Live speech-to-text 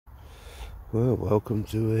Well, welcome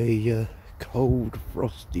to a cold,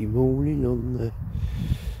 frosty morning on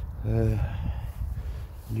the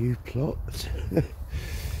new plot.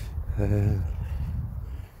 As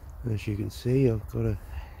you can see, I've got a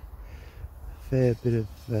fair bit of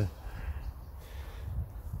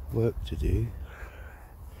work to do.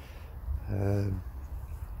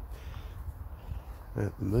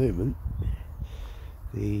 At the moment,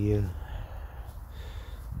 the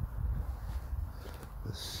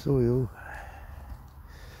soil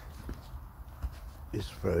is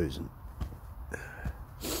frozen,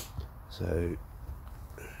 so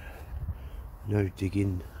no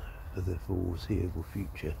digging for the foreseeable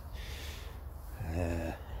future,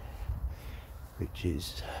 which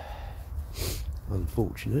is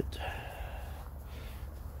unfortunate,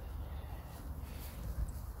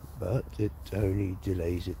 but it only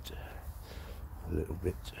delays it a little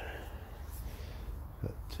bit.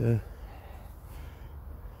 But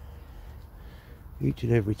each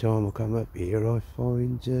and every time I come up here I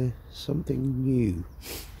find something new.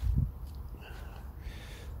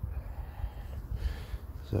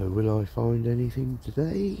 So will I find anything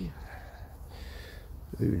today?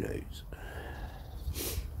 Who knows?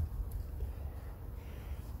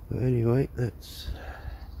 But anyway, that's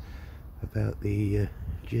about the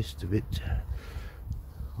gist of it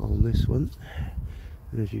on this one.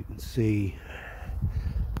 And as you can see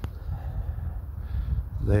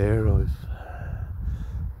there, I've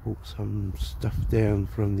brought some stuff down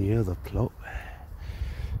from the other plot,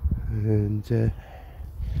 and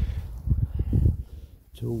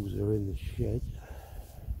tools are in the shed,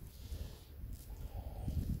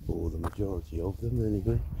 or the majority of them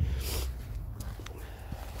anyway.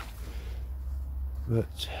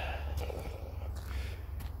 But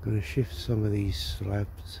I'm going to shift some of these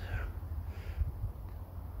slabs,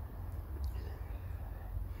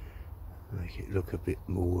 make it look a bit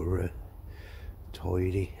more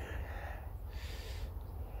tidy,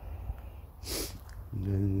 and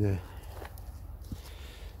then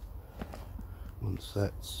once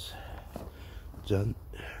that's done,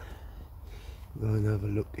 I'm going to have a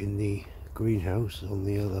look in the greenhouse on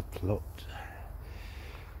the other plot,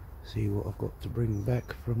 see what I've got to bring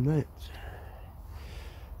back from that.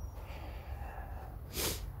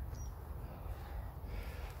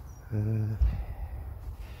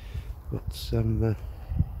 Got some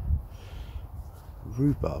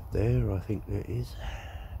rhubarb there, I think that is,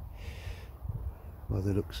 by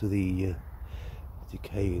the looks of the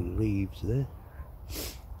decaying leaves there,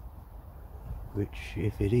 which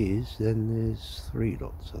if it is, then there's 3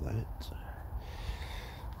 lots of that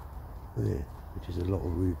there, which is a lot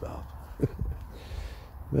of rhubarb.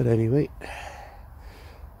 But anyway,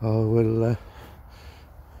 I will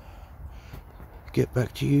get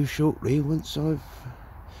back to you shortly once I've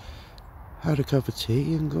had a cup of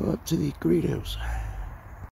tea and got up to the greenhouse.